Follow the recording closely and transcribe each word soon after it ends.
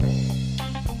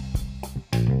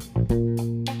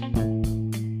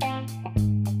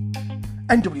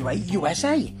NWA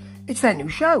USA. It's their new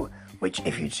show, which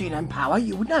if you'd seen Empower,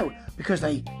 you would know, because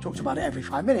they talked about it every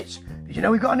 5 minutes. Did you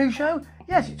know we've got a new show?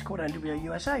 Yes, it's called NWA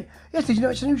USA. Yes, did you know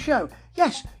it's a new show?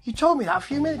 Yes, you told me that a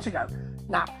few minutes ago.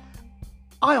 Now,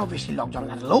 I obviously logged on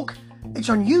and had a look. It's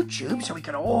on YouTube, so we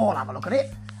can all have a look at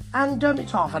it. And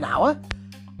it's half an hour.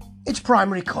 It's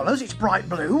primary colours. It's bright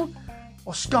blue,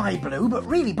 or sky blue, but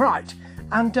really bright.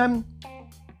 And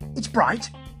it's bright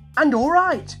and all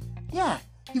right. Yeah,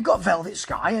 you've got Velvet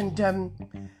Sky and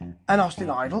Austin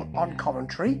Idol on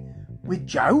commentary with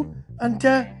Joe, and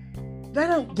they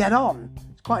don't get on.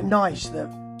 It's quite nice that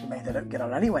maybe they don't get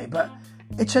on anyway, but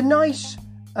it's a nice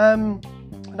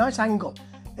angle.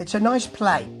 It's a nice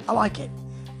play. I like it,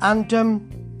 and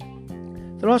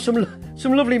there are some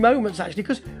lovely moments actually,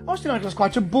 because Austin Idol is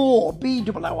quite a bore.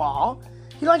 B-O-O-R.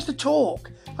 He likes to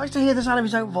talk. He likes to hear the sound of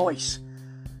his own voice.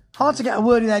 Hard to get a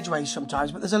word in edgeways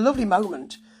sometimes, but there's a lovely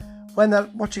moment when they're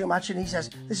watching a match and he says,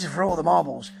 "This is for all the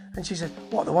marbles." And she says,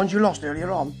 "What, the ones you lost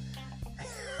earlier on?"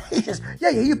 He says, yeah,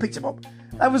 you picked them up.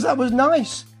 That was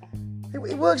nice.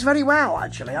 It works very well,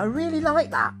 actually. I really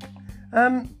like that.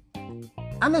 And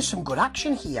there's some good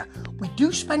action here. We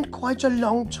do spend quite a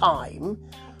long time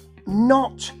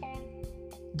not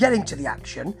getting to the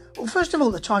action. Well, first of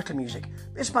all, the title music.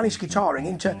 Bit of Spanish guitaring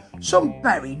into some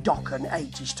very Dokken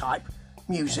 80s type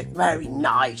music. Very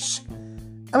nice.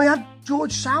 And we had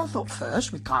George South up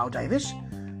first with Kyle Davis,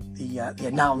 the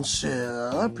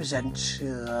announcer,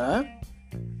 presenter.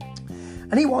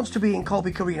 And he wants to be in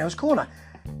Colby Corino's corner.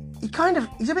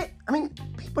 He's a bit,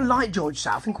 people like George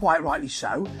South, and quite rightly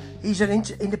so. He's an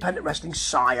independent wrestling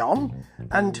scion,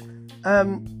 and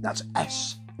that's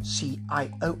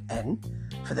S-C-I-O-N,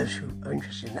 for those who are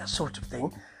interested in that sort of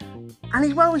thing. And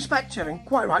he's well respected, and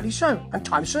quite rightly so, and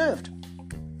time served.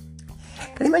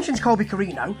 And he mentions Colby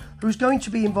Corino, who's going to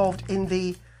be involved in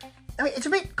it's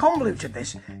a bit convoluted,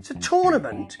 this. It's a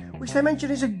tournament, which they mention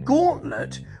is a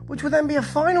gauntlet, which will then be a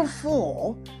final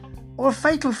four, or a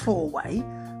fatal four-way,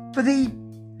 for the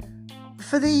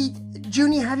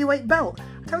junior heavyweight belt.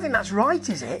 I don't think that's right,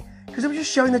 is it? Because they were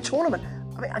just showing the tournament.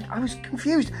 I was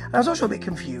confused. And I was also a bit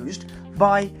confused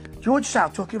by George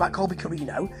South talking about Colby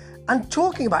Corino, and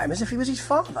talking about him as if he was his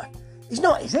father. He's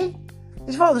not, is he?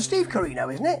 His father's Steve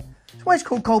Corino, isn't it? That's why it's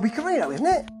called Colby Corino, isn't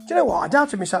it? Do you know what? I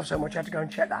doubted myself so much I had to go and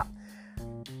check that.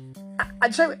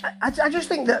 So I just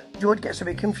think that George gets a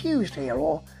bit confused here,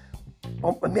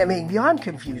 maybe I'm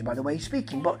confused by the way he's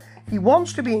speaking, but he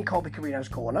wants to be in Colby Corino's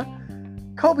corner.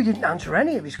 Colby didn't answer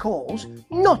any of his calls.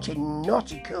 Naughty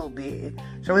Colby.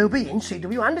 So he'll be in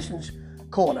C.W. Anderson's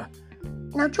corner.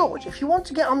 Now, George, if you want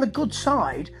to get on the good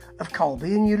side of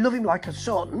Colby and you love him like a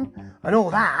son and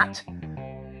all that,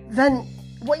 then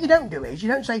what you don't do is you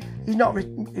don't say he's not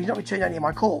returning any of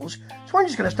my calls, so I'm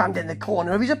just going to stand in the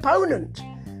corner of his opponent.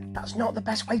 That's not the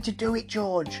best way to do it,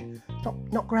 George.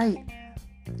 It's not great.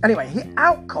 Anyway,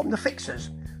 out come the Fixers,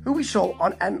 who we saw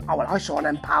on I saw on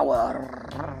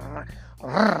Empower.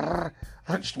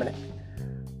 Just a minute.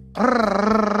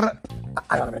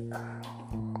 Hang on a minute.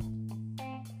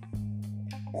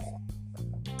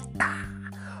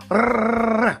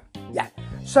 Yeah.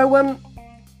 So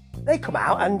they come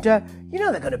out and you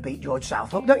know they're going to beat George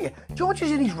South up, don't you? George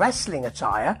is in his wrestling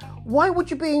attire. Why would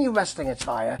you be in your wrestling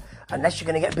attire unless you're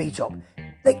going to get beat up?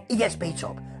 He gets beat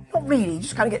up. Not really, he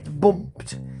just kind of gets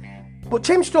bumped. But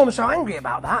Tim Storm is so angry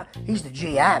about that. He's the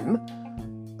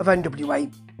GM of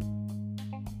NWA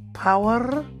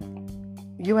Power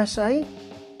USA.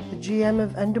 The GM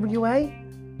of NWA.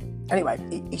 Anyway,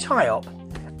 he's high up.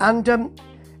 And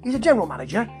he's a general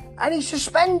manager. And he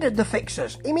suspended the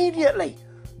Fixers immediately.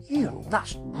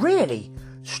 That's really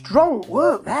strong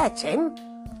work there, Tim.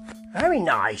 Very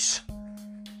nice.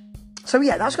 So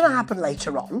yeah, that's going to happen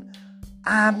later on.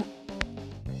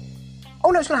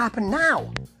 No, it's going to happen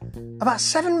now. About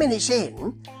 7 minutes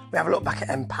in, we have a look back at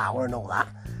Empower and all that.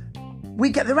 We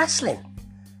get the wrestling.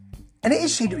 And it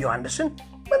is C.W. Anderson.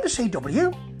 Remember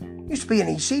C.W.? Used to be in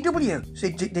ECW.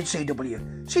 Did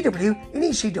C.W. C.W. in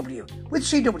ECW. With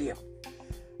C.W.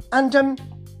 And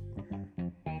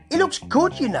he looks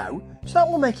good, you know. So that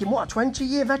will make him, a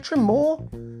 20-year veteran more?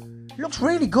 He looks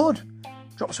really good.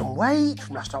 Dropped some weight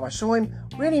from last time I saw him.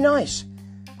 Really nice.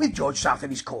 With George South in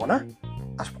his corner,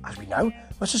 as we know,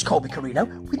 versus Colby Corino,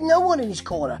 with no one in his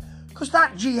corner. Because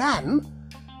that GM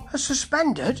has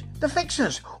suspended the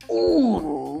Fixers.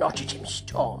 Ooh, naughty Tim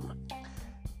Storm.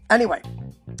 Anyway,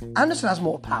 Anderson has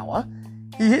more power.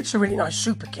 He hits a really nice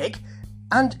super kick.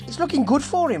 And it's looking good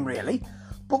for him, really.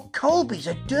 But Colby's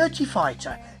a dirty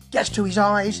fighter. Gets to his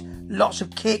eyes, lots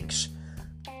of kicks.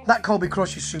 That Colby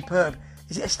Crush is superb.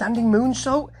 Is it a standing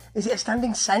moonsault? Is it a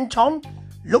standing senton?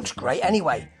 Looks great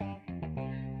anyway.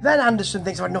 Then Anderson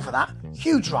thinks, I've had enough of that.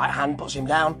 Huge right hand puts him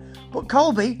down. But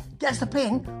Colby gets the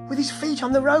pin with his feet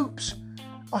on the ropes.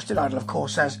 Austin Idol, of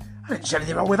course, says, I didn't see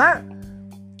anything wrong with that.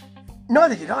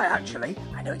 Neither did I, actually.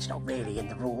 I know it's not really in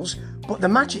the rules, but the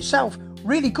match itself,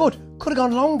 really good. Could have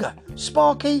gone longer.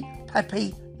 Sparky,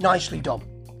 peppy, nicely done.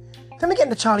 Then we get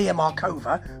Natalia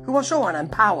Markova, who I saw on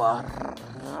Empower.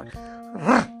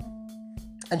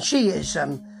 And she is she's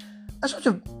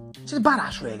a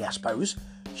badass, really, I suppose.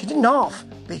 She didn't half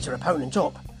beat her opponent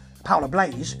up, Paula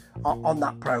Blaze, on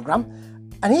that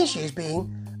programme. And here she is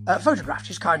being photographed.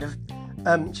 She's kind of,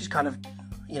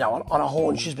 you know, on a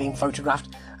horn, she's being photographed.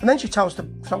 And then she tells the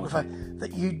photographer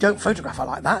that you don't photograph her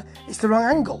like that. It's the wrong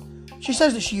angle. She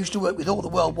says that she used to work with all the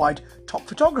worldwide top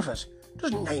photographers.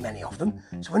 Doesn't name any of them,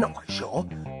 so we're not quite sure.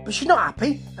 But she's not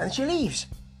happy, and she leaves.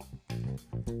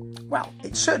 Well,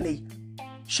 it's certainly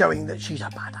showing that she's a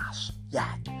badass.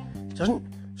 Yeah, she doesn't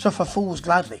suffer fools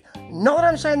gladly. Not that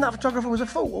I'm saying that photographer was a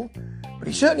fool, but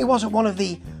he certainly wasn't one of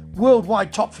the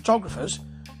worldwide top photographers,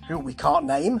 who we can't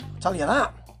name, I'll tell you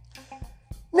that.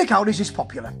 Nick Aldis is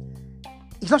popular.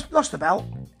 He's lost the belt,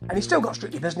 and he's still got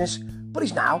Strictly Business, but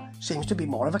he's now seems to be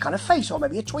more of a kind of face, or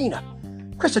maybe a tweener.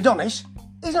 Chris Adonis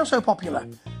is not so popular.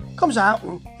 Comes out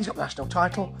and he's got the national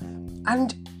title,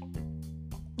 and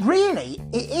really,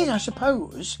 it is, I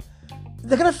suppose,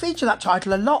 they're going to feature that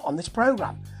title a lot on this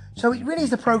programme. So it really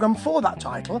is the programme for that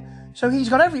title. So he's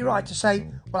got every right to say,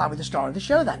 well, I'll be the star of the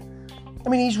show then. I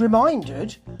mean, he's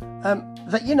reminded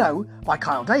that, you know, by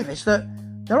Kyle Davis, that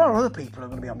there are other people who are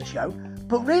going to be on the show.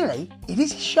 But really, it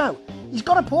is his show. He's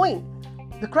got a point.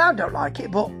 The crowd don't like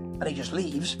it, and he just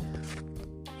leaves.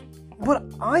 But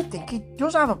I think he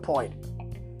does have a point.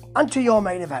 And to your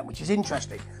main event, which is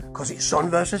interesting, because it's son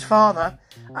versus father.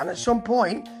 And at some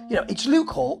point, you know, it's Luke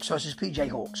Hawks versus PJ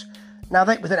Hawks. Now,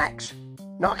 they with an X,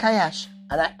 not a KS,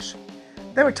 an X.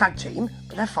 They're a tag team,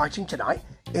 but they're fighting tonight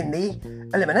in the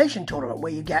elimination tournament,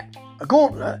 where you get a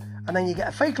gauntlet and then you get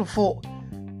a fatal four.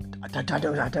 I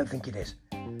don't think it is.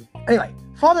 Anyway,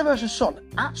 father versus son.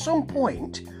 At some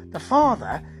point, the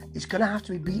father is going to have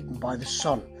to be beaten by the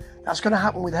son. That's going to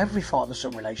happen with every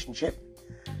father-son relationship.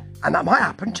 And that might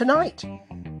happen tonight.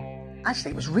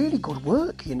 Actually, it was really good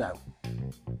work, you know.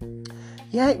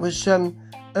 Yeah, it was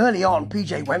early on.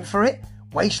 PJ went for it.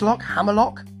 Waistlock,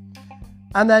 hammerlock.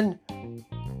 And then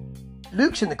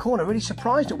Luke's in the corner, really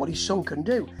surprised at what his son can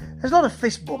do. There's a lot of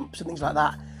fist bumps and things like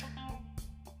that.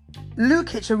 Luke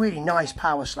hits a really nice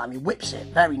power slam. He whips it.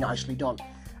 Very nicely done.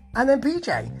 And then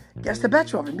PJ gets the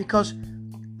better of him because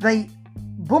they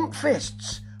bump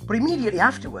fists, but immediately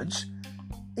afterwards,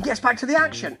 he gets back to the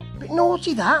action. Bit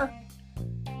naughty, that.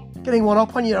 Getting one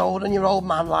up on your old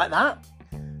man like that.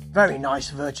 Very nice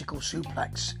vertical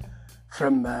suplex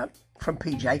from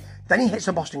PJ. Then he hits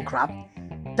a Boston Crab.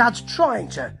 Dad's trying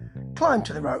to climb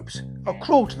to the ropes, or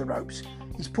crawl to the ropes.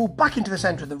 He's pulled back into the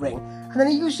centre of the ring, and then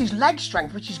he uses his leg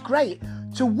strength, which is great,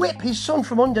 to whip his son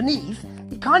from underneath.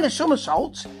 He kind of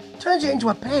somersaults, turns it into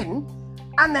a pin,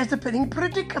 and there's the pinning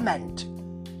predicament.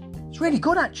 It's really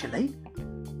good, actually.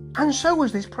 And so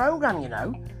was this programme, you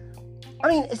know. I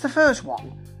mean, it's the first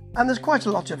one, and there's quite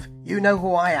a lot of, you know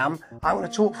who I am, I want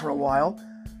to talk for a while.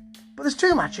 But there's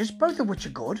two matches, both of which are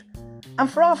good, and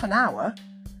for half an hour,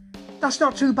 that's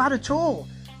not too bad at all.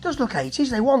 It does look 80s,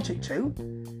 they want it to.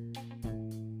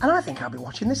 And I think I'll be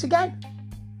watching this again.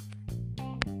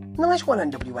 Nice one,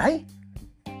 NWA.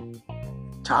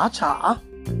 Ta-ta.